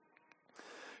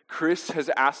Chris has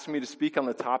asked me to speak on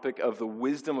the topic of the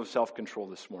wisdom of self-control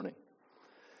this morning.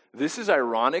 This is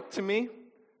ironic to me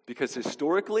because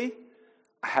historically,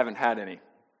 I haven't had any.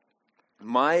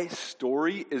 My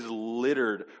story is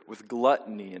littered with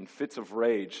gluttony and fits of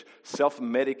rage,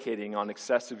 self-medicating on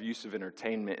excessive use of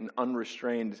entertainment, and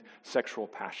unrestrained sexual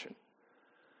passion.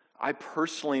 I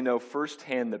personally know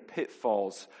firsthand the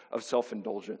pitfalls of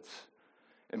self-indulgence.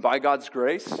 And by God's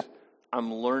grace,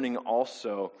 I'm learning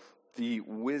also the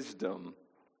wisdom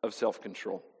of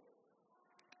self-control.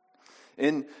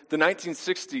 In the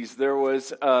 1960s, there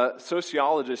was a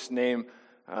sociologist named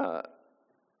by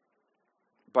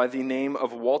the name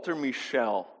of Walter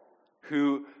Mischel,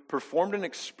 who performed an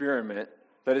experiment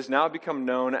that has now become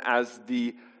known as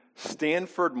the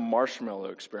Stanford Marshmallow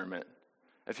Experiment.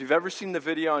 If you've ever seen the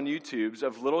video on YouTube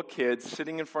of little kids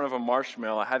sitting in front of a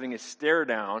marshmallow, having a stare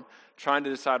down, trying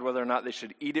to decide whether or not they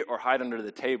should eat it or hide under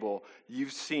the table,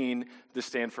 you've seen the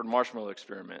Stanford Marshmallow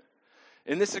Experiment.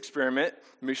 In this experiment,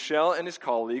 Mischel and his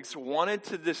colleagues wanted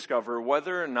to discover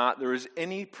whether or not there was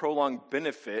any prolonged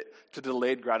benefit to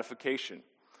delayed gratification.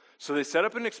 So they set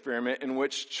up an experiment in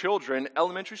which children,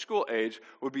 elementary school age,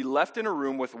 would be left in a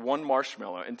room with one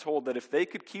marshmallow and told that if they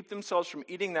could keep themselves from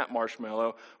eating that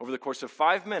marshmallow over the course of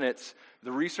 5 minutes,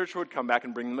 the researcher would come back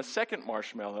and bring them a second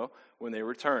marshmallow when they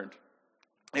returned.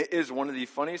 It is one of the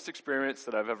funniest experiments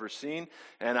that I've ever seen,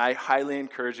 and I highly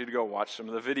encourage you to go watch some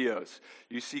of the videos.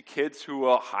 You see kids who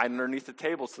will hide underneath the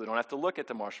table so they don't have to look at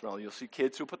the marshmallow. You'll see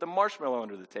kids who put the marshmallow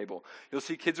under the table. You'll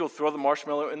see kids who will throw the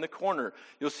marshmallow in the corner.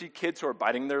 You'll see kids who are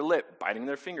biting their lip, biting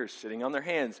their fingers, sitting on their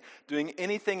hands, doing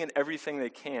anything and everything they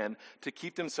can to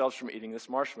keep themselves from eating this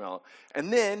marshmallow.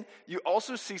 And then you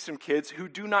also see some kids who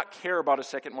do not care about a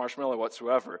second marshmallow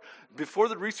whatsoever. Before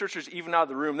the researchers even out of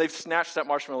the room, they've snatched that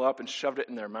marshmallow up and shoved it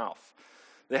in their mouth.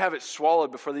 They have it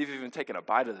swallowed before they've even taken a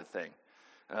bite of the thing.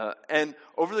 And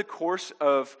over the course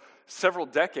of several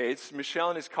decades, Mischel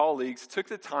and his colleagues took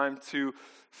the time to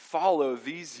follow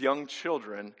these young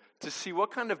children to see what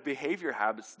kind of behavior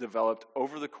habits developed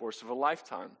over the course of a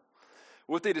lifetime.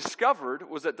 What they discovered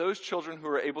was that those children who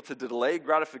were able to delay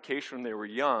gratification when they were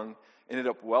young ended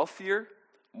up wealthier,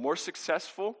 more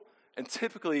successful, and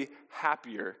typically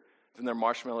happier than their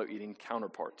marshmallow-eating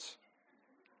counterparts.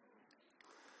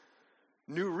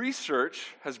 New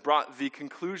research has brought the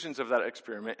conclusions of that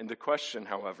experiment into question,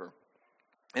 however.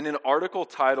 In an article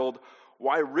titled,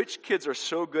 "Why Rich Kids Are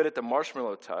So Good at the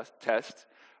Marshmallow Test,"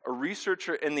 a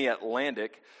researcher in The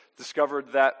Atlantic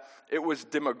discovered that it was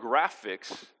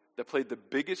demographics that played the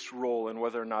biggest role in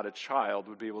whether or not a child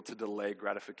would be able to delay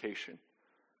gratification.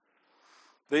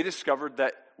 They discovered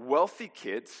that wealthy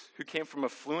kids who came from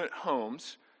affluent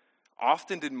homes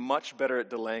often did much better at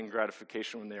delaying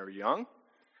gratification when they were young,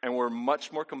 and were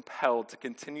much more compelled to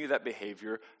continue that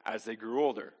behavior as they grew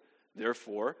older,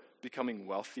 therefore becoming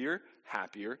wealthier,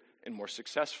 happier, and more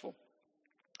successful.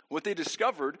 What they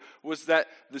discovered was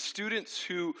that the students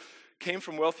who came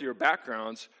from wealthier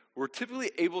backgrounds were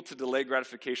typically able to delay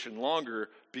gratification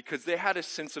longer because they had a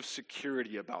sense of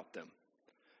security about them.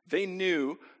 They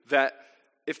knew that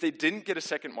if they didn't get a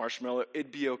second marshmallow,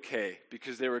 it'd be okay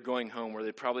because they were going home where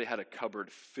they probably had a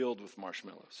cupboard filled with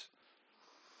marshmallows.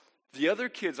 The other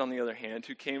kids, on the other hand,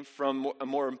 who came from a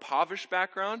more impoverished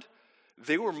background,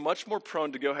 they were much more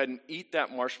prone to go ahead and eat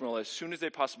that marshmallow as soon as they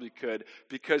possibly could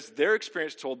because their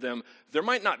experience told them there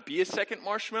might not be a second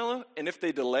marshmallow, and if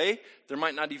they delay, there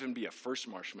might not even be a first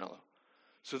marshmallow.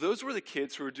 So those were the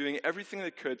kids who were doing everything they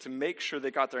could to make sure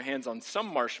they got their hands on some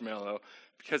marshmallow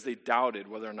because they doubted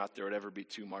whether or not there would ever be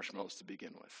two marshmallows to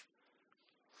begin with.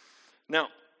 Now,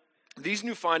 these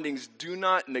new findings do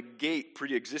not negate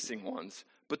pre-existing ones,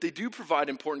 but they do provide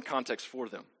important context for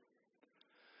them.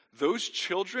 Those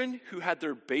children who had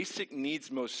their basic needs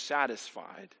most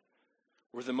satisfied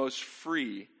were the most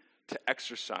free to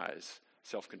exercise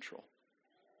self-control.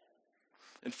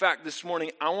 In fact, this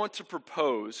morning, I want to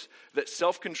propose that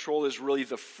self-control is really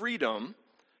the freedom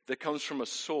that comes from a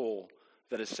soul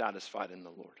that is satisfied in the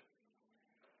Lord.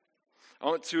 I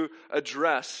want to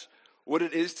address what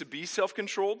it is to be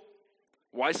self-controlled,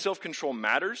 why self-control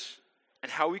matters,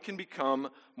 and how we can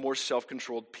become more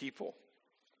self-controlled people.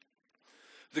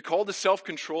 The call to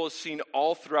self-control is seen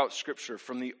all throughout Scripture,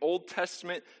 from the Old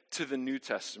Testament to the New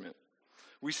Testament.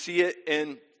 We see it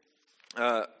in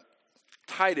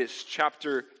Titus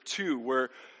chapter 2,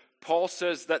 where Paul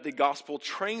says that the gospel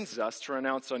trains us to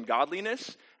renounce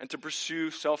ungodliness and to pursue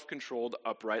self-controlled,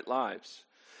 upright lives.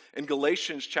 In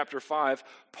Galatians chapter 5,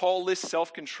 Paul lists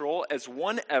self-control as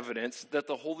one evidence that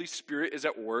the Holy Spirit is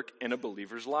at work in a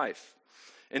believer's life.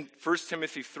 In 1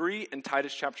 Timothy 3 and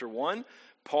Titus chapter 1,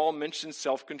 Paul mentions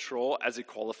self-control as a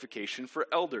qualification for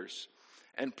elders.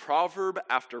 And proverb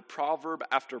after proverb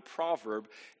after proverb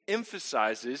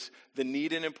emphasizes the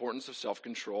need and importance of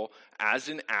self-control as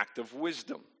an act of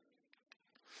wisdom.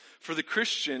 For the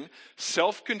Christian,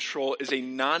 self-control is a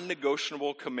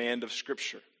non-negotiable command of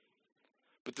Scripture.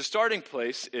 But the starting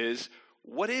place is,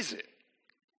 what is it?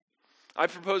 I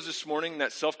propose this morning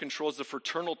that self-control is the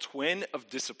fraternal twin of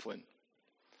discipline.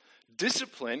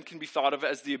 Discipline can be thought of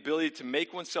as the ability to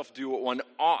make oneself do what one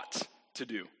ought to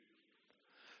do.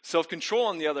 Self-control,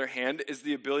 on the other hand, is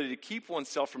the ability to keep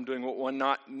oneself from doing what one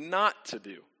not to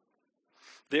do.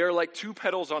 They are like two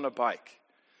pedals on a bike.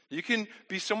 You can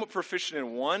be somewhat proficient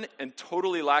in one and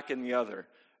totally lack in the other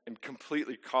and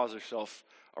completely cause yourself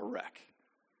a wreck.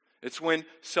 It's when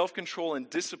self-control and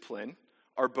discipline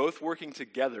are both working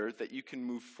together that you can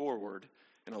move forward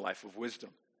in a life of wisdom.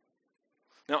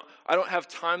 Now, I don't have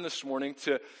time this morning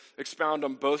to expound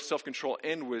on both self-control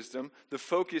and wisdom. The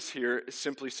focus here is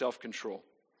simply self-control.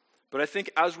 But I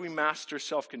think as we master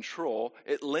self-control,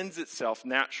 it lends itself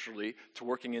naturally to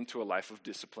working into a life of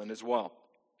discipline as well.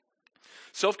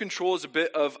 Self-control is a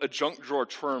bit of a junk drawer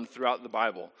term throughout the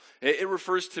Bible. It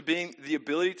refers to being the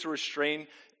ability to restrain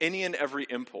any and every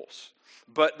impulse.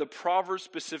 But the Proverbs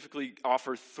specifically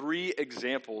offer 3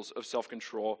 examples of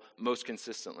self-control most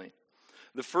consistently.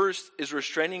 The first is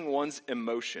restraining one's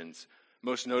emotions,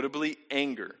 most notably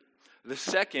anger. The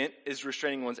second is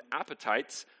restraining one's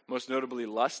appetites, most notably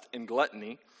lust and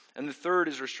gluttony. And the third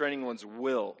is restraining one's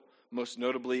will, most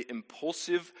notably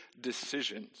impulsive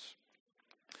decisions.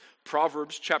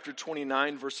 Proverbs chapter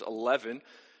 29, verse 11,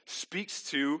 speaks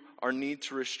to our need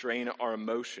to restrain our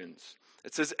emotions.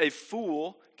 It says, "A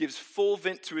fool gives full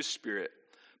vent to his spirit,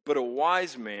 but a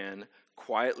wise man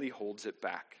quietly holds it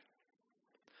back."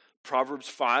 Proverbs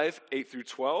 5, 8 through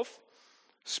 12,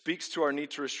 speaks to our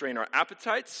need to restrain our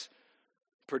appetites,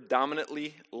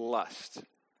 predominantly lust.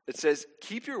 It says,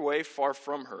 "Keep your way far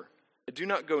from her, and do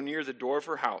not go near the door of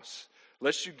her house,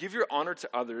 lest you give your honor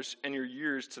to others and your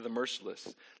years to the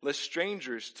merciless, lest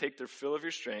strangers take their fill of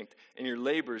your strength and your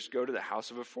labors go to the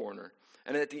house of a foreigner.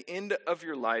 And at the end of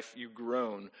your life you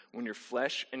groan when your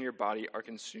flesh and your body are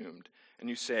consumed. And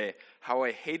you say, 'How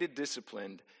I hated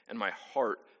discipline, and my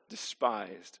heart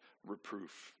despised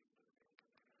reproof.'"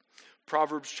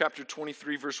 Proverbs chapter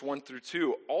 23, verse 1 through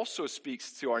 2 also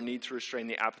speaks to our need to restrain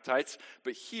the appetites,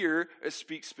 but here it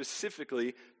speaks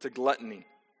specifically to gluttony.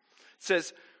 It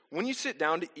says, "When you sit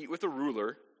down to eat with a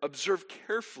ruler, observe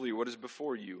carefully what is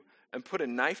before you, and put a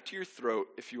knife to your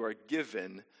throat if you are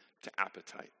given to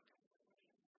appetite."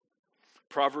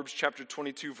 Proverbs chapter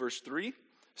 22, verse 3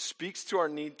 speaks to our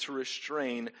need to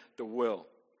restrain the will.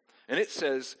 And it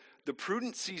says, "The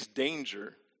prudent sees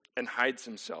danger and hides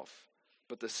himself,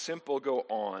 but the simple go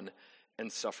on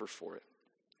and suffer for it."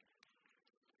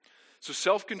 So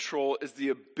self-control is the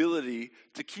ability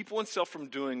to keep oneself from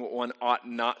doing what one ought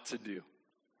not to do.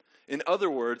 In other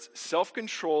words,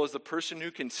 self-control is the person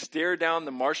who can stare down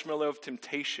the marshmallow of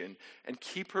temptation and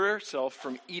keep herself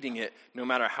from eating it no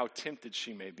matter how tempted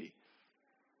she may be.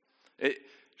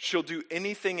 She'll do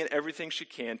anything and everything she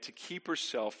can to keep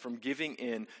herself from giving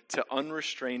in to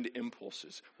unrestrained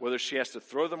impulses. Whether she has to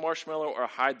throw the marshmallow or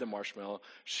hide the marshmallow,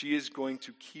 she is going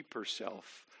to keep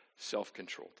herself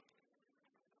self-controlled.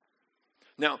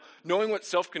 Now, knowing what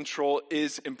self-control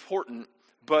is important,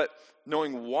 but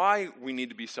knowing why we need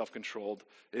to be self-controlled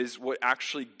is what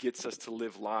actually gets us to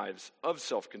live lives of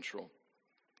self-control.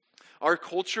 Our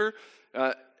culture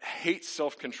hates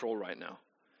self-control right now.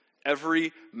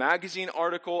 Every magazine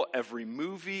article, every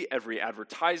movie, every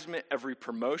advertisement, every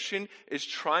promotion is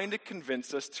trying to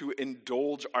convince us to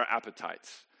indulge our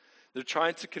appetites. They're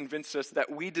trying to convince us that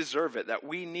we deserve it, that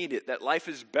we need it, that life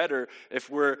is better if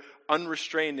we're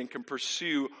unrestrained and can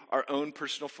pursue our own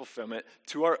personal fulfillment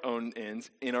to our own ends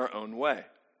in our own way.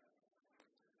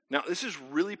 Now, this is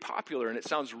really popular and it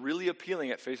sounds really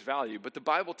appealing at face value, but the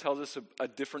Bible tells us a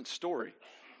different story.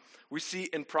 We see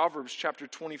in Proverbs chapter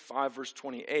 25, verse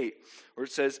 28, where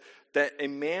it says that a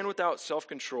man without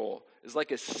self-control is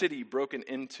like a city broken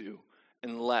into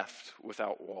and left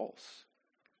without walls.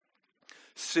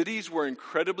 Cities were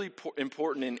incredibly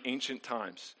important in ancient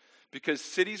times because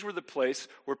cities were the place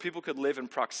where people could live in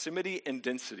proximity and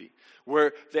density,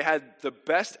 where they had the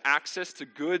best access to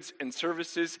goods and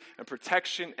services and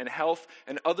protection and health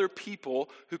and other people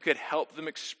who could help them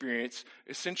experience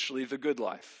essentially the good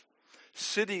life.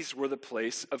 Cities were the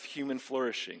place of human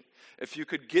flourishing. If you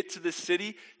could get to the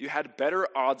city, you had better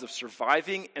odds of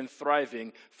surviving and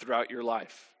thriving throughout your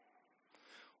life.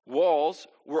 Walls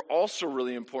were also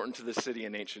really important to the city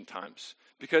in ancient times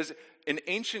because in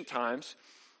ancient times,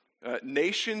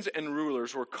 nations and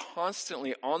rulers were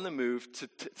constantly on the move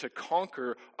to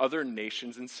conquer other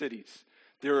nations and cities.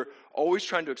 They're always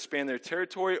trying to expand their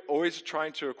territory, always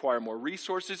trying to acquire more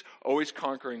resources, always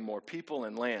conquering more people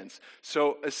and lands.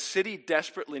 So a city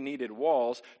desperately needed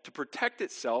walls to protect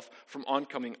itself from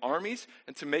oncoming armies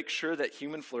and to make sure that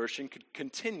human flourishing could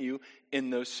continue in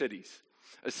those cities.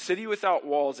 A city without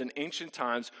walls in ancient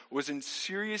times was in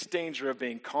serious danger of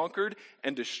being conquered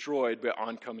and destroyed by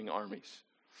oncoming armies.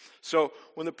 So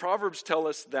when the Proverbs tell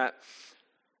us that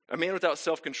a man without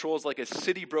self-control is like a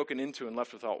city broken into and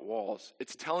left without walls,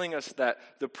 it's telling us that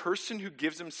the person who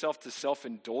gives himself to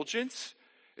self-indulgence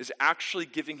is actually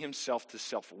giving himself to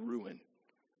self-ruin.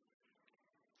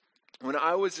 When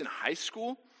I was in high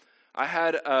school, I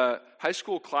had a high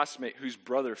school classmate whose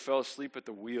brother fell asleep at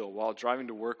the wheel while driving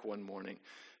to work one morning.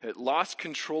 It lost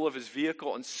control of his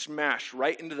vehicle and smashed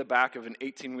right into the back of an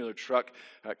 18-wheeler truck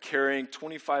carrying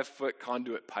 25-foot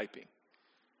conduit piping.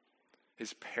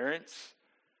 His parents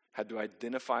had to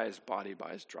identify his body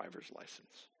by his driver's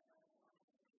license.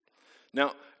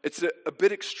 Now, it's a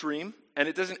bit extreme, and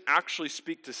it doesn't actually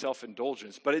speak to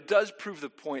self-indulgence, but it does prove the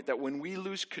point that when we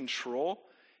lose control,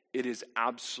 it is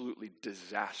absolutely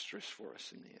disastrous for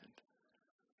us in the end.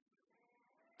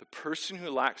 The person who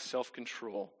lacks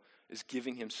self-control is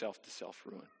giving himself to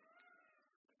self-ruin.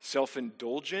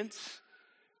 Self-indulgence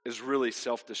is really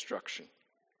self-destruction.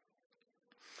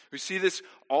 We see this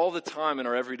all the time in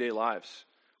our everyday lives.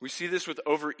 We see this with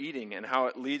overeating and how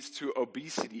it leads to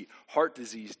obesity, heart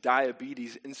disease,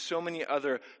 diabetes, and so many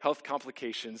other health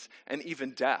complications, and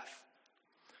even death.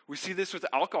 We see this with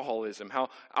alcoholism, how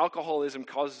alcoholism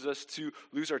causes us to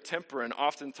lose our temper and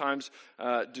oftentimes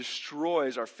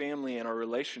destroys our family and our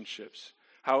relationships.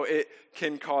 How it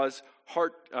can cause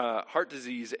heart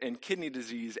disease and kidney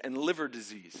disease and liver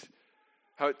disease.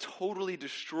 How it totally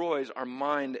destroys our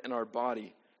mind and our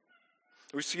body.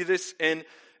 We see this in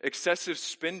excessive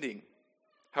spending.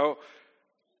 How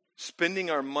spending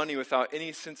our money without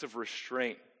any sense of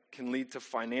restraint can lead to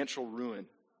financial ruin,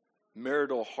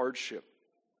 marital hardship,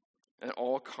 and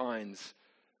all kinds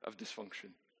of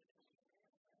dysfunction.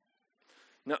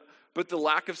 Now, but the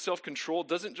lack of self-control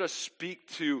doesn't just speak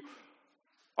to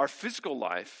our physical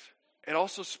life, it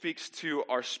also speaks to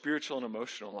our spiritual and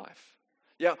emotional life.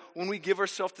 Yeah, when we give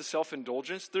ourselves to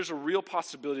self-indulgence, there's a real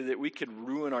possibility that we could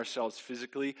ruin ourselves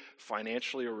physically,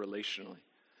 financially, or relationally.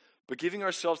 But giving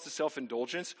ourselves to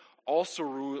self-indulgence also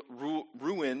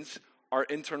ruins our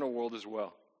internal world as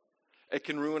well. It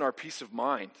can ruin our peace of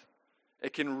mind.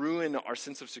 It can ruin our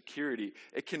sense of security.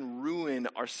 It can ruin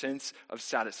our sense of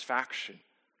satisfaction.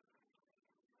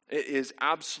 It is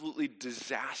absolutely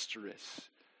disastrous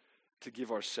to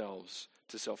give ourselves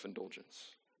to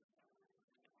self-indulgence.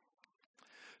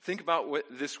 Think about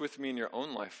this with me in your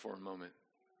own life for a moment.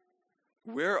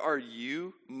 Where are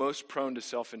you most prone to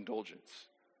self-indulgence?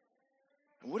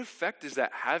 And what effect is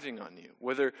that having on you,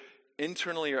 whether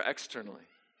internally or externally?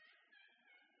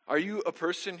 Are you a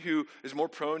person who is more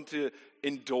prone to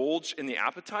indulge in the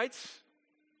appetites?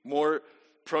 More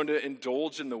prone to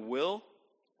indulge in the will?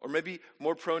 Or maybe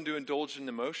more prone to indulge in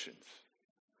emotions?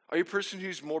 Are you a person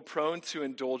who's more prone to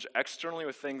indulge externally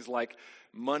with things like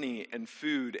money and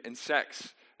food and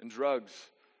sex and drugs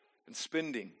and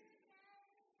spending?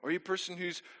 Or are you a person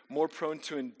who's more prone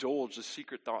to indulge the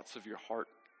secret thoughts of your heart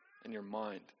and your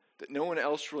mind that no one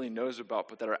else really knows about,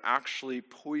 but that are actually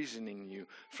poisoning you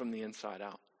from the inside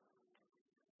out?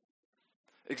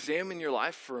 Examine your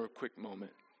life for a quick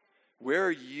moment. Where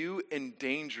are you in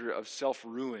danger of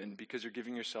self-ruin because you're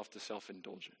giving yourself to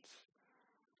self-indulgence?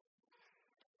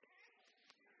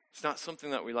 It's not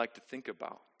something that we like to think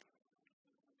about,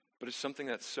 but it's something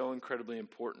that's so incredibly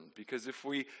important, because if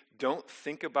we don't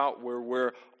think about where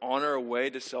we're on our way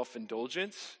to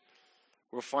self-indulgence,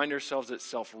 we'll find ourselves at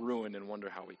self-ruin and wonder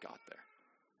how we got there.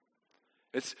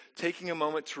 It's taking a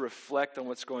moment to reflect on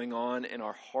what's going on in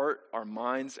our heart, our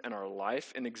minds, and our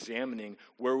life, and examining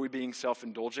where we're being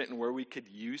self-indulgent and where we could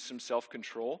use some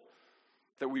self-control,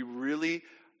 that we really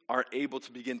are able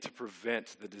to begin to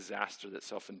prevent the disaster that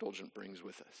self-indulgence brings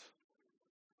with us.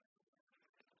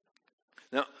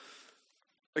 Now,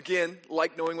 again,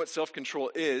 like knowing what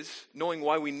self-control is, knowing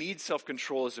why we need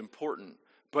self-control is important,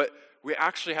 but we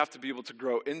actually have to be able to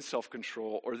grow in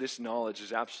self-control, or this knowledge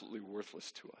is absolutely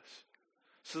worthless to us.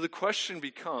 So the question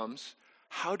becomes,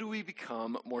 how do we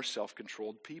become more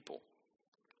self-controlled people?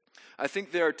 I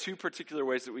think there are two particular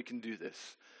ways that we can do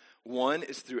this. One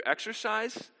is through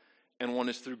exercise, and one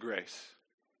is through grace.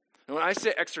 And when I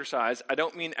say exercise, I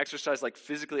don't mean exercise like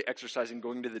physically exercising,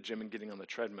 going to the gym and getting on the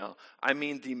treadmill. I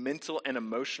mean the mental and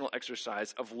emotional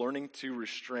exercise of learning to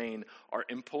restrain our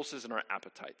impulses and our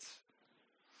appetites.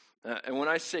 And when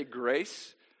I say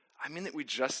grace, I mean that we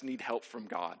just need help from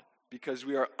God. because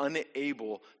we are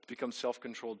unable to become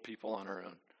self-controlled people on our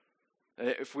own.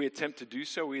 If we attempt to do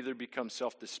so, we either become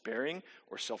self-despairing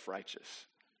or self-righteous.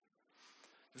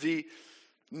 The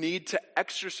need to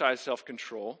exercise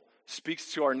self-control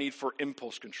speaks to our need for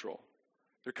impulse control.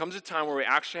 There comes a time where we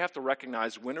actually have to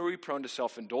recognize when are we prone to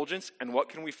self-indulgence and what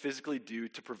can we physically do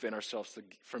to prevent ourselves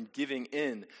from giving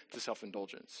in to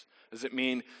self-indulgence. Does it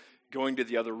mean going to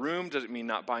the other room? Does it mean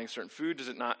not buying certain food? Does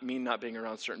it not mean not being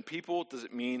around certain people? Does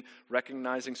it mean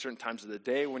recognizing certain times of the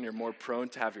day when you're more prone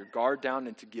to have your guard down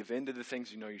and to give in to the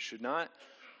things you know you should not?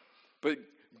 But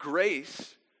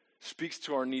grace speaks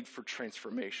to our need for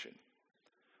transformation.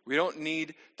 We don't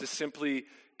need to simply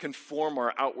conform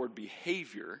our outward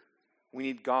behavior. We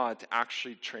need God to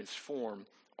actually transform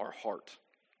our heart.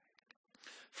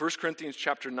 1 Corinthians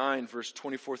chapter 9, verse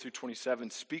 24 through 27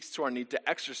 speaks to our need to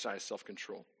exercise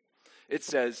self-control. It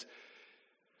says,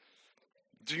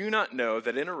 "Do you not know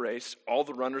that in a race all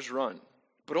the runners run,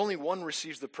 but only one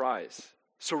receives the prize?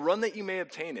 So run that you may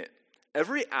obtain it.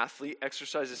 Every athlete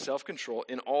exercises self-control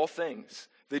in all things.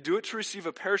 They do it to receive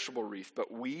a perishable wreath, but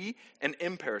we an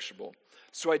imperishable.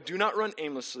 So I do not run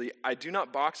aimlessly. I do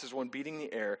not box as one beating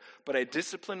the air, but I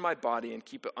discipline my body and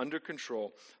keep it under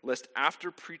control, lest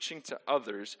after preaching to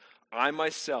others, I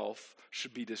myself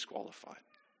should be disqualified."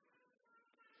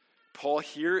 Paul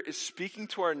here is speaking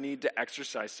to our need to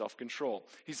exercise self-control.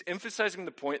 He's emphasizing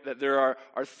the point that there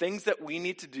are things that we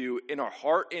need to do in our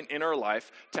heart and in our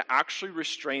life to actually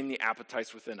restrain the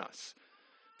appetites within us.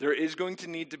 There is going to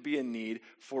need to be a need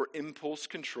for impulse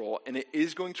control, and it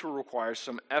is going to require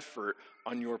some effort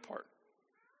on your part.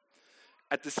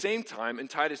 At the same time, in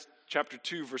Titus chapter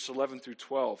 2, verse 11 through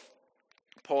 12,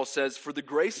 Paul says, "For the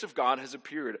grace of God has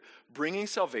appeared, bringing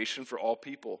salvation for all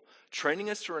people, training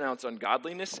us to renounce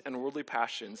ungodliness and worldly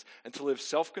passions, and to live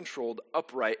self-controlled,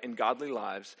 upright, and godly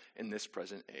lives in this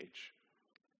present age."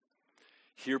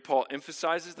 Here, Paul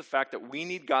emphasizes the fact that we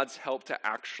need God's help to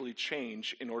actually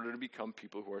change in order to become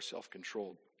people who are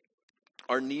self-controlled.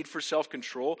 Our need for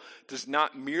self-control does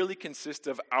not merely consist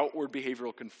of outward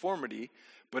behavioral conformity,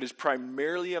 but is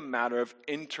primarily a matter of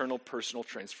internal personal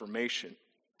transformation.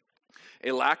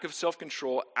 A lack of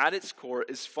self-control at its core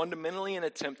is fundamentally an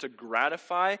attempt to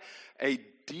gratify a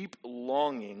deep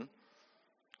longing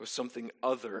with something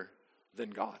other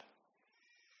than God.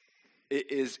 It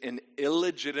is an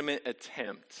illegitimate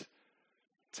attempt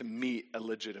to meet a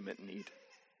legitimate need.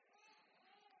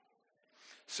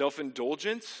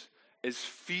 Self-indulgence is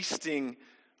feasting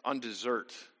on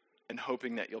dessert and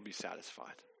hoping that you'll be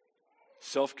satisfied.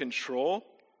 Self-control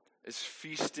is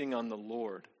feasting on the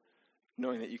Lord,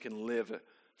 knowing that you can live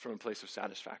from a place of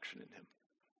satisfaction in Him.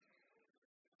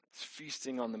 It's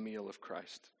feasting on the meal of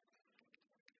Christ.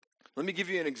 Let me give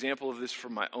you an example of this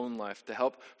from my own life to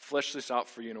help flesh this out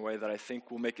for you in a way that I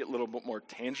think will make it a little bit more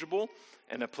tangible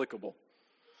and applicable.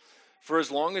 For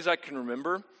as long as I can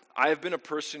remember, I have been a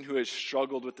person who has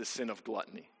struggled with the sin of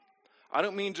gluttony. I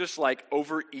don't mean just like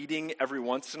overeating every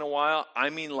once in a while. I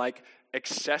mean like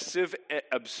excessive,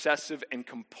 obsessive, and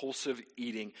compulsive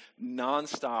eating,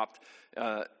 nonstop,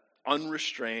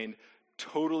 unrestrained,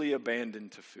 totally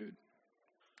abandoned to food.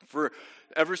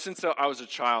 Ever since I was a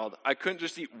child, I couldn't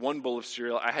just eat one bowl of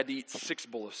cereal. I had to eat 6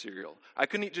 bowls of cereal. I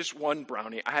couldn't eat just one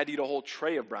brownie. I had to eat a whole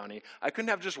tray of brownie. I couldn't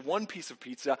have just one piece of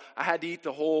pizza. I had to eat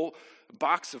the whole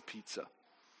box of pizza.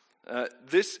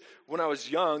 This, when I was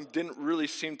young, didn't really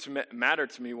seem to matter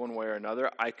to me one way or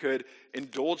another. I could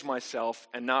indulge myself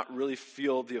and not really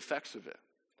feel the effects of it.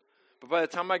 But by the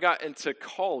time I got into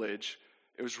college,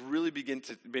 it was really beginning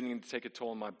to take a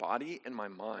toll on my body and my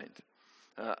mind.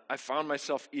 I found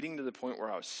myself eating to the point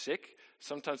where I was sick,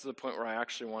 sometimes to the point where I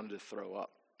actually wanted to throw up.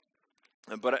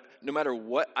 But no matter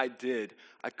what I did,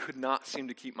 I could not seem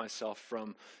to keep myself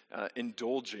from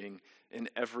indulging in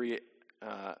every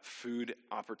food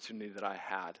opportunity that I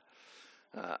had.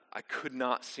 I could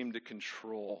not seem to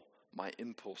control my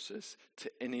impulses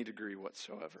to any degree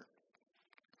whatsoever.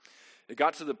 It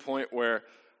got to the point where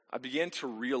I began to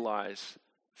realize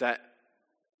that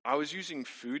I was using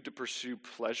food to pursue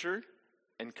pleasure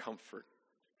and comfort.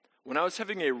 When I was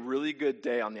having a really good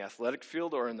day on the athletic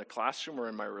field or in the classroom or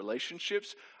in my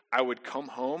relationships, I would come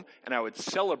home and I would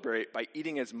celebrate by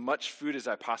eating as much food as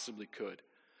I possibly could.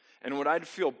 And when I'd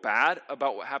feel bad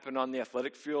about what happened on the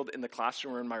athletic field, in the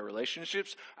classroom, or in my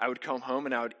relationships, I would come home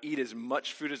and I would eat as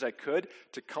much food as I could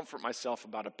to comfort myself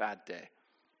about a bad day.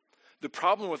 The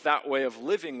problem with that way of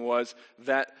living was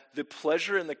that the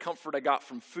pleasure and the comfort I got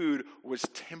from food was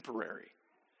temporary.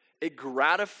 It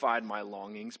gratified my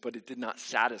longings, but it did not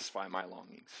satisfy my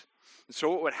longings. And so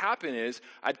what would happen is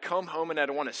I'd come home and I'd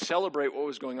want to celebrate what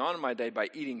was going on in my day by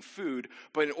eating food.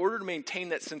 But in order to maintain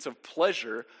that sense of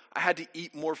pleasure, I had to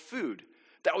eat more food.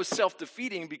 That was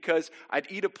self-defeating because I'd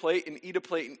eat a plate and eat a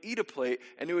plate and eat a plate,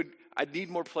 and I'd need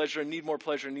more pleasure and need more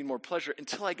pleasure and need more pleasure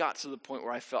until I got to the point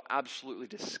where I felt absolutely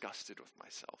disgusted with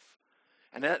myself.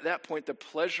 And at that point, the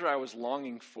pleasure I was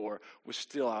longing for was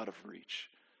still out of reach.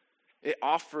 It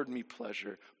offered me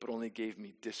pleasure, but only gave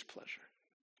me displeasure.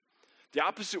 The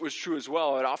opposite was true as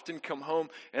well. I'd often come home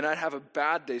and I'd have a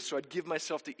bad day, so I'd give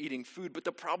myself to eating food. But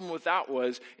the problem with that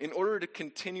was, in order to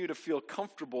continue to feel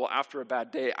comfortable after a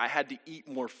bad day, I had to eat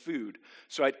more food.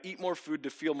 So I'd eat more food to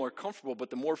feel more comfortable, but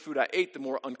the more food I ate, the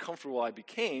more uncomfortable I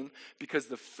became because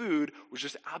the food was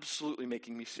just absolutely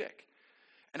making me sick.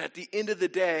 And at the end of the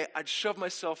day, I'd shove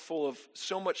myself full of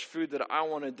so much food that I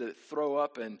wanted to throw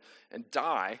up and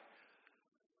die.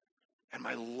 And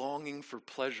my longing for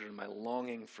pleasure and my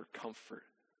longing for comfort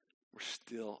were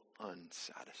still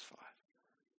unsatisfied.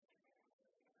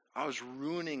 I was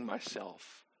ruining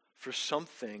myself for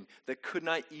something that could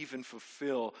not even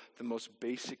fulfill the most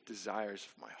basic desires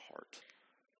of my heart.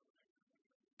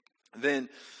 Then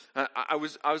I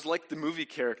was like the movie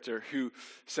character who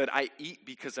said, I eat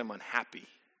because I'm unhappy,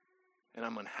 and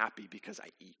I'm unhappy because I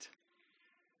eat.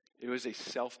 It was a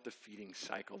self-defeating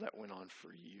cycle that went on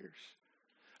for years.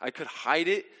 I could hide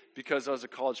it because I was a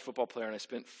college football player and I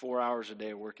spent 4 hours a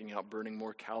day working out, burning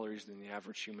more calories than the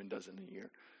average human does in a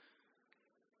year.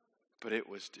 But it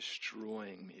was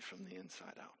destroying me from the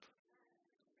inside out.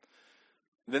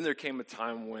 Then there came a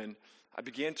time when I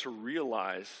began to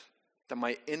realize that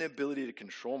my inability to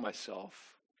control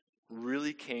myself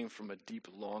really came from a deep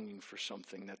longing for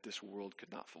something that this world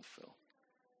could not fulfill.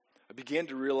 I began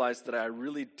to realize that I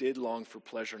really did long for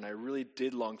pleasure and I really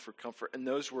did long for comfort. And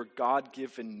those were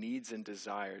God-given needs and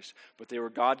desires. But they were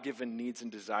God-given needs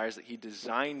and desires that he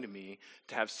designed me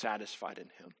to have satisfied in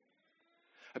him.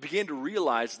 I began to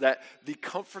realize that the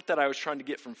comfort that I was trying to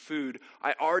get from food,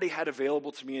 I already had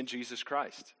available to me in Jesus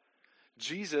Christ.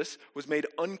 Jesus was made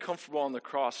uncomfortable on the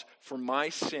cross for my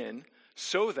sin,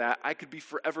 so that I could be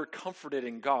forever comforted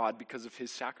in God because of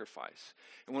his sacrifice.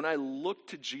 And when I looked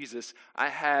to Jesus, I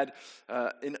had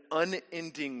an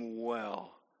unending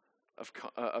well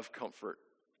of comfort.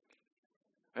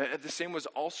 And the same was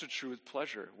also true with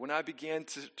pleasure. When I began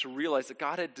to realize that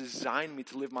God had designed me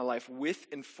to live my life with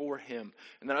and for him,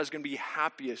 and that I was going to be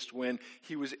happiest when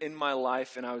he was in my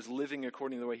life and I was living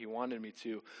according to the way he wanted me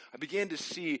to, I began to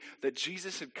see that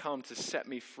Jesus had come to set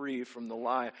me free from the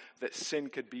lie that sin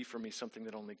could be for me something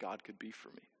that only God could be for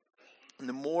me. And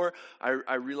the more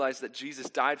I realized that Jesus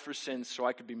died for sins so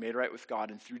I could be made right with God,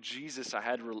 and through Jesus I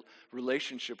had a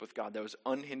relationship with God that was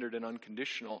unhindered and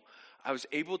unconditional, I was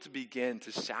able to begin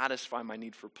to satisfy my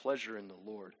need for pleasure in the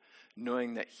Lord,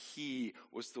 knowing that he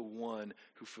was the one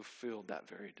who fulfilled that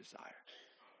very desire.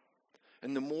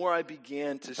 And the more I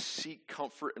began to seek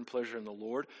comfort and pleasure in the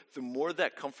Lord, the more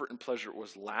that comfort and pleasure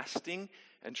was lasting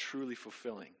and truly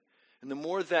fulfilling. And the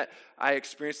more that I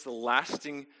experienced the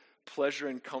lasting pleasure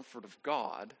and comfort of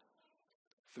God,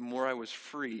 the more I was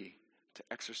free to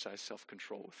exercise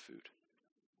self-control with food.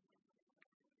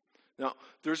 Now,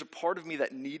 there's a part of me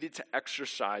that needed to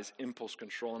exercise impulse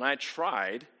control, and I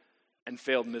tried and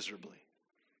failed miserably.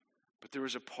 But there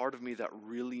was a part of me that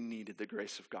really needed the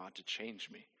grace of God to change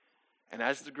me. And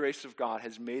as the grace of God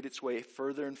has made its way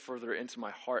further and further into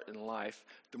my heart and life,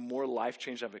 the more life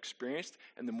change I've experienced,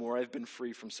 and the more I've been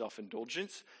free from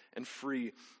self-indulgence and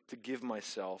free to give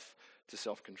myself to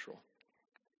self-control.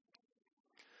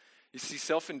 You see,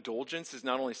 self-indulgence is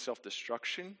not only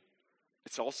self-destruction,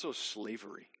 it's also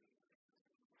slavery.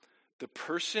 The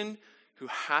person who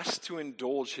has to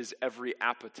indulge his every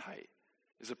appetite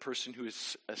is a person who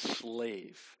is a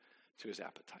slave to his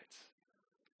appetites.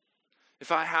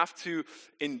 If I have to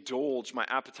indulge my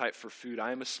appetite for food,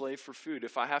 I am a slave for food.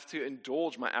 If I have to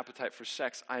indulge my appetite for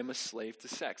sex, I am a slave to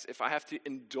sex. If I have to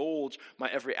indulge my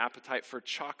every appetite for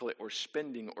chocolate or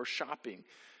spending or shopping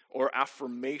or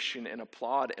affirmation and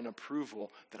applaud and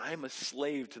approval, then I am a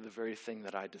slave to the very thing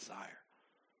that I desire.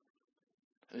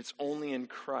 And it's only in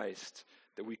Christ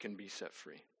that we can be set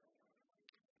free.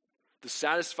 The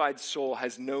satisfied soul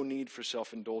has no need for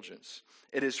self-indulgence.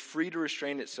 It is free to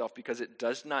restrain itself because it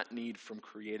does not need from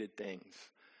created things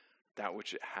that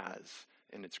which it has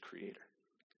in its creator.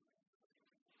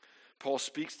 Paul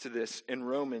speaks to this in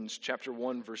Romans chapter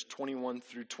 1, verse 21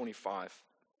 through 25.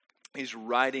 He's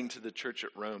writing to the church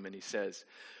at Rome and he says,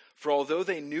 "For although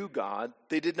they knew God,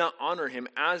 they did not honor him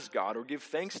as God or give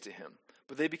thanks to him.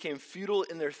 but they became futile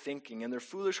in their thinking, and their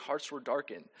foolish hearts were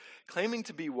darkened. Claiming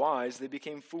to be wise, they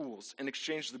became fools, and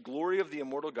exchanged the glory of the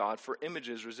immortal God for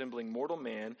images resembling mortal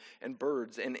man and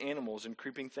birds and animals and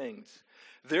creeping things.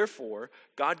 Therefore,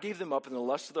 God gave them up in the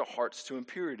lust of their hearts to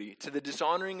impurity, to the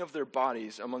dishonoring of their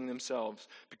bodies among themselves,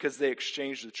 because they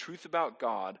exchanged the truth about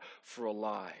God for a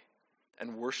lie,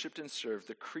 and worshipped and served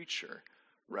the creature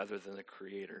rather than the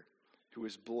Creator, who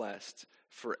is blessed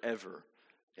forever.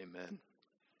 Amen.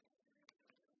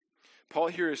 Paul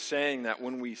here is saying that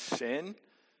when we sin,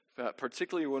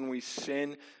 particularly when we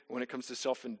sin when it comes to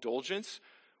self-indulgence,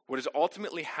 what has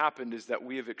ultimately happened is that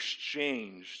we have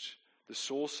exchanged the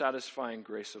soul-satisfying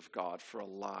grace of God for a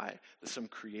lie that some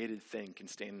created thing can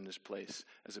stand in its place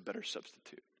as a better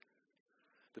substitute.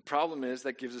 The problem is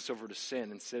that gives us over to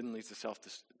sin, and sin leads to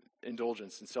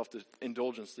self-indulgence, and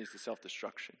self-indulgence leads to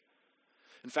self-destruction.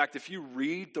 In fact, if you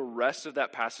read the rest of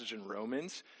that passage in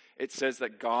Romans, it says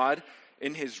that God,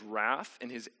 in his wrath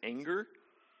and his anger,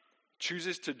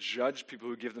 chooses to judge people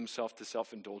who give themselves to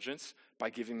self-indulgence by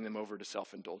giving them over to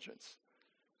self-indulgence.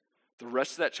 The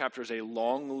rest of that chapter is a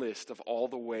long list of all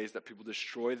the ways that people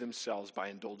destroy themselves by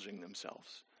indulging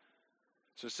themselves.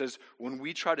 So it says, when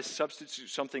we try to substitute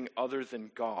something other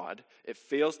than God, it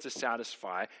fails to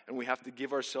satisfy, and we have to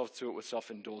give ourselves to it with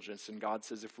self-indulgence. And God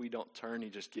says if we don't turn, he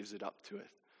just gives it up to it.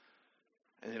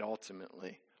 And it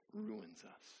ultimately ruins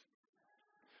us.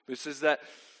 But it says that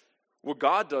what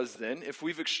God does then, if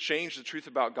we've exchanged the truth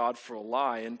about God for a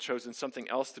lie and chosen something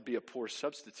else to be a poor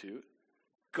substitute,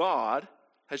 God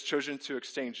has chosen to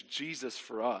exchange Jesus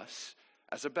for us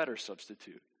as a better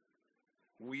substitute.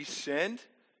 We sinned,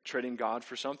 trading God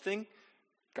for something.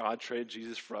 God traded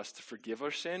Jesus for us to forgive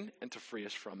our sin and to free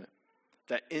us from it.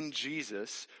 That in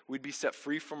Jesus, we'd be set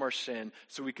free from our sin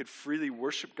so we could freely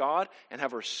worship God and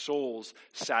have our souls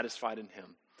satisfied in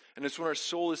him. And it's when our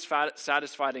soul is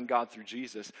satisfied in God through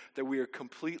Jesus that we are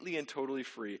completely and totally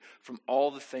free from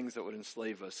all the things that would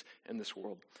enslave us in this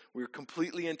world. We are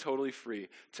completely and totally free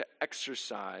to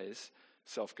exercise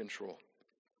self-control.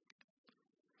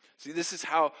 See, this is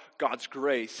how God's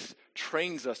grace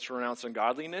trains us to renounce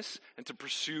ungodliness and to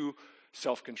pursue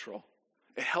self-control.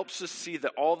 It helps us see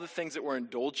that all the things that we're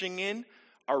indulging in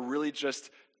are really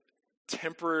just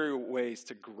temporary ways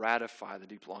to gratify the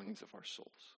deep longings of our souls.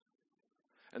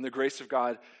 And the grace of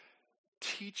God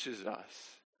teaches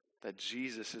us that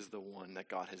Jesus is the one that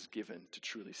God has given to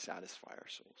truly satisfy our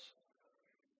souls.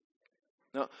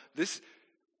 Now, this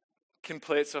can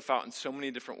play itself out in so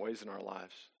many different ways in our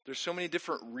lives. There's so many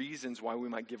different reasons why we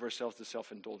might give ourselves to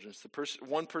self-indulgence.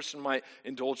 One person might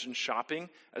indulge in shopping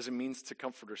as a means to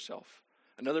comfort herself.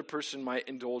 Another person might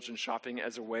indulge in shopping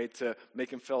as a way to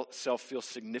make himself feel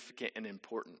significant and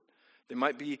important. They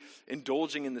might be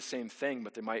indulging in the same thing,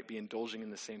 but they might be indulging in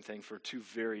the same thing for two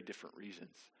very different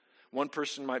reasons. One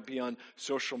person might be on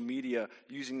social media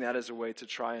using that as a way to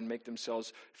try and make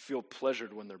themselves feel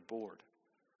pleasured when they're bored.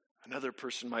 Another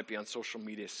person might be on social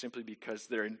media simply because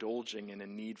they're indulging in a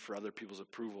need for other people's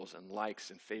approvals and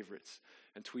likes and favorites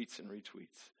and tweets and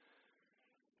retweets.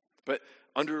 But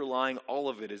underlying all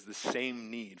of it is the same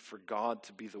need for God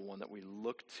to be the one that we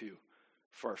look to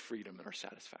for our freedom and our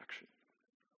satisfaction.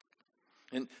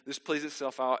 And this plays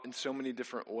itself out in so many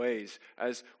different ways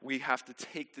as we have to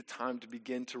take the time to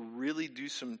begin to really do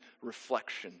some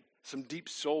reflection, some deep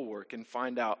soul work, and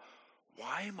find out,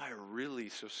 why am I really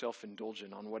so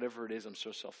self-indulgent on whatever it is I'm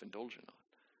so self-indulgent on?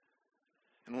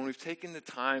 And when we've taken the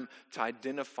time to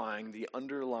identifying the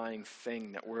underlying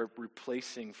thing that we're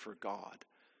replacing for God,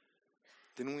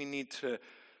 then we need to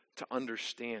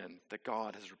understand that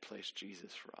God has replaced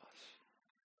Jesus for us.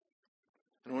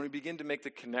 And when we begin to make the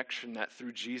connection that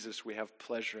through Jesus we have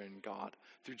pleasure in God,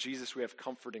 through Jesus we have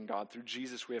comfort in God, through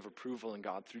Jesus we have approval in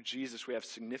God, through Jesus we have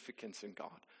significance in God,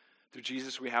 through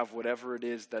Jesus we have whatever it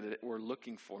is that we're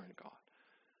looking for in God,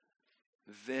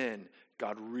 then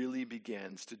God really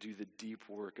begins to do the deep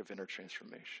work of inner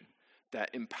transformation that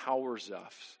empowers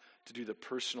us to do the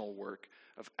personal work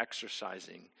of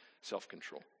exercising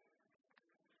self-control.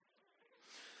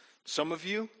 Some of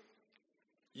you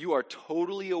are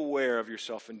totally aware of your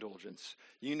self-indulgence.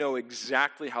 You know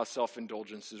exactly how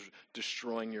self-indulgence is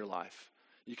destroying your life.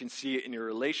 You can see it in your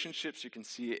relationships. You can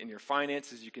see it in your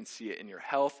finances. You can see it in your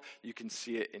health. You can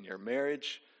see it in your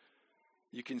marriage.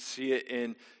 You can see it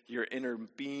in your inner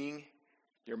being,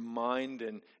 your mind,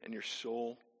 and your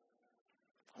soul.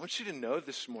 I want you to know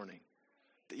this morning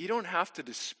that you don't have to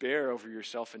despair over your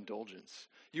self-indulgence.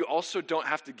 You also don't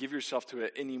have to give yourself to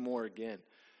it anymore again.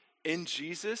 In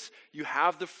Jesus, you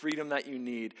have the freedom that you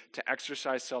need to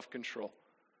exercise self-control.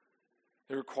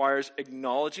 It requires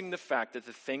acknowledging the fact that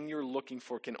the thing you're looking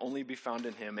for can only be found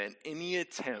in him, and any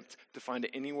attempt to find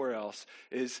it anywhere else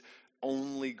is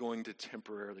only going to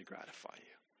temporarily gratify you.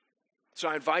 So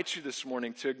I invite you this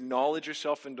morning to acknowledge your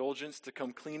self-indulgence, to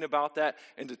come clean about that,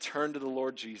 and to turn to the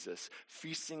Lord Jesus,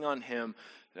 feasting on him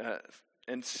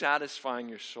and satisfying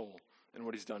your soul in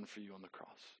what he's done for you on the cross.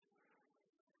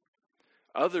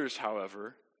 Others,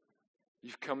 however,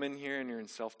 you've come in here and you're in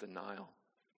self-denial.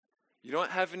 You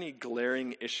don't have any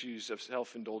glaring issues of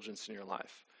self-indulgence in your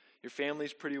life. Your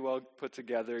family's pretty well put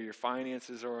together. Your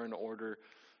finances are in order.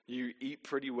 You eat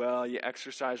pretty well. You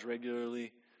exercise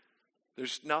regularly.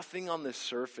 There's nothing on the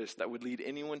surface that would lead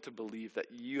anyone to believe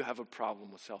that you have a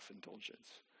problem with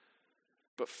self-indulgence.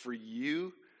 But for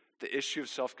you, the issue of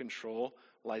self-control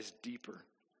lies deeper.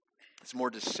 It's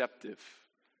more deceptive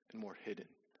and more hidden.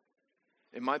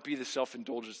 It might be the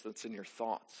self-indulgence that's in your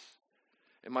thoughts.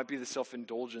 It might be the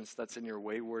self-indulgence that's in your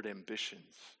wayward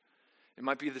ambitions. It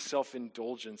might be the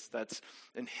self-indulgence that's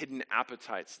in hidden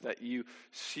appetites that you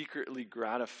secretly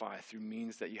gratify through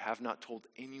means that you have not told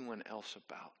anyone else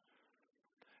about.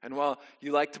 And while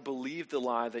you like to believe the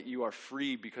lie that you are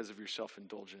free because of your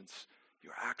self-indulgence,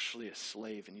 you're actually a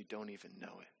slave and you don't even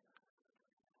know it.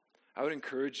 I would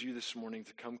encourage you this morning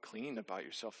to come clean about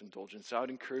your self-indulgence. I would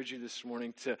encourage you this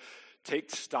morning to take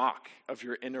stock of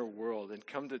your inner world and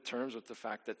come to terms with the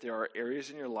fact that there are areas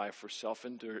in your life where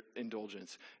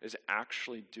self-indulgence is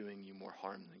actually doing you more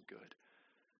harm than good.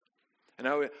 And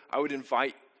I would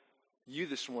invite you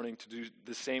this morning to do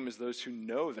the same as those who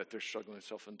know that they're struggling with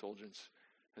self-indulgence,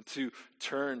 and to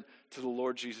turn to the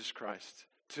Lord Jesus Christ,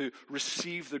 to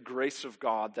receive the grace of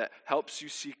God that helps you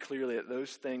see clearly that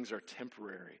those things are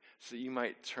temporary, so that you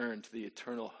might turn to the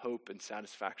eternal hope and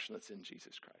satisfaction that's in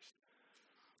Jesus Christ.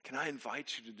 Can I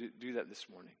invite you to do that this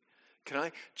morning? Can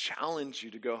I challenge you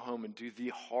to go home and do the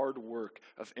hard work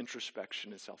of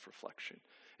introspection and self-reflection?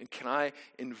 And can I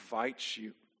invite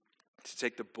you to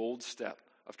take the bold step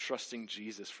of trusting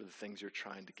Jesus for the things you're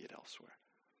trying to get elsewhere?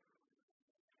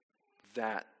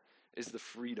 That is the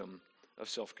freedom of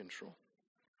self-control.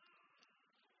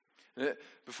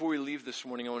 Before we leave this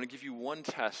morning, I want to give you one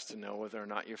test to know whether or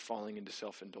not you're falling into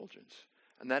self-indulgence.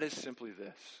 And that is simply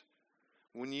this.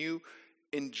 When you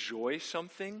enjoy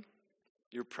something,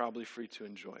 you're probably free to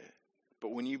enjoy it.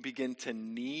 But when you begin to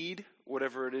need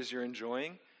whatever it is you're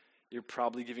enjoying, you're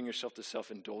probably giving yourself to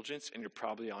self-indulgence, and you're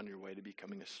probably on your way to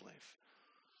becoming a slave.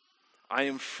 I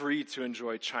am free to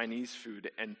enjoy Chinese food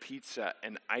and pizza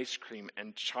and ice cream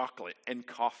and chocolate and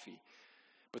coffee.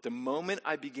 But the moment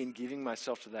I begin giving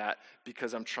myself to that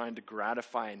because I'm trying to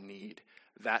gratify a need,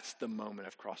 that's the moment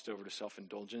I've crossed over to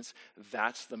self-indulgence.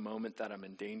 That's the moment that I'm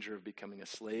in danger of becoming a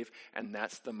slave. And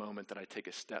that's the moment that I take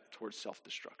a step towards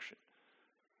self-destruction.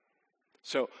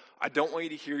 So I don't want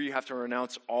you to hear you have to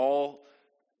renounce all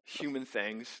human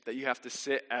things, that you have to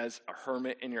sit as a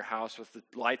hermit in your house with the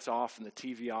lights off and the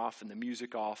TV off and the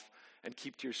music off and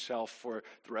keep to yourself for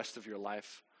the rest of your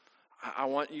life. I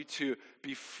want you to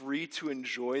be free to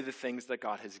enjoy the things that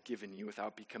God has given you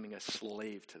without becoming a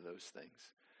slave to those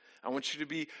things. I want you to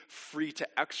be free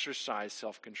to exercise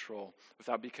self-control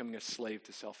without becoming a slave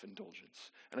to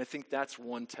self-indulgence. And I think that's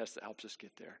one test that helps us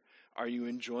get there. Are you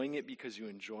enjoying it because you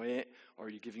enjoy it, or are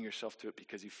you giving yourself to it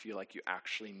because you feel like you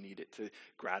actually need it to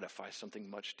gratify something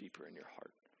much deeper in your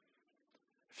heart?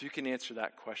 If you can answer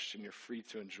that question, you're free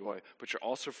to enjoy, but you're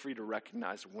also free to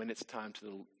recognize when it's time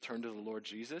to turn to the Lord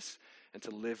Jesus and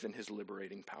to live in his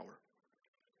liberating power.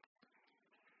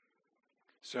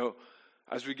 So,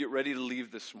 as we get ready to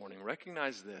leave this morning,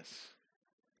 recognize this.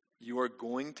 You are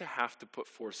going to have to put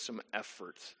forth some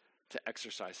effort to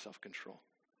exercise self-control.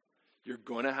 You're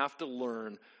going to have to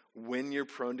learn when you're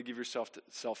prone to give yourself to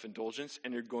self-indulgence,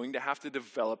 and you're going to have to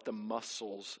develop the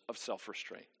muscles of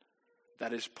self-restraint.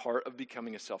 That is part of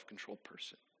becoming a self-controlled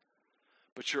person.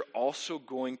 But you're also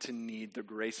going to need the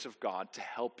grace of God to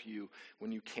help you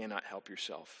when you cannot help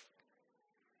yourself.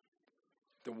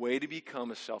 The way to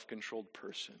become a self-controlled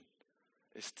person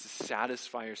is to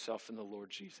satisfy yourself in the Lord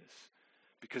Jesus.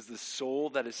 Because the soul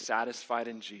that is satisfied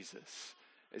in Jesus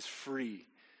is free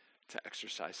to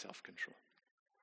exercise self-control.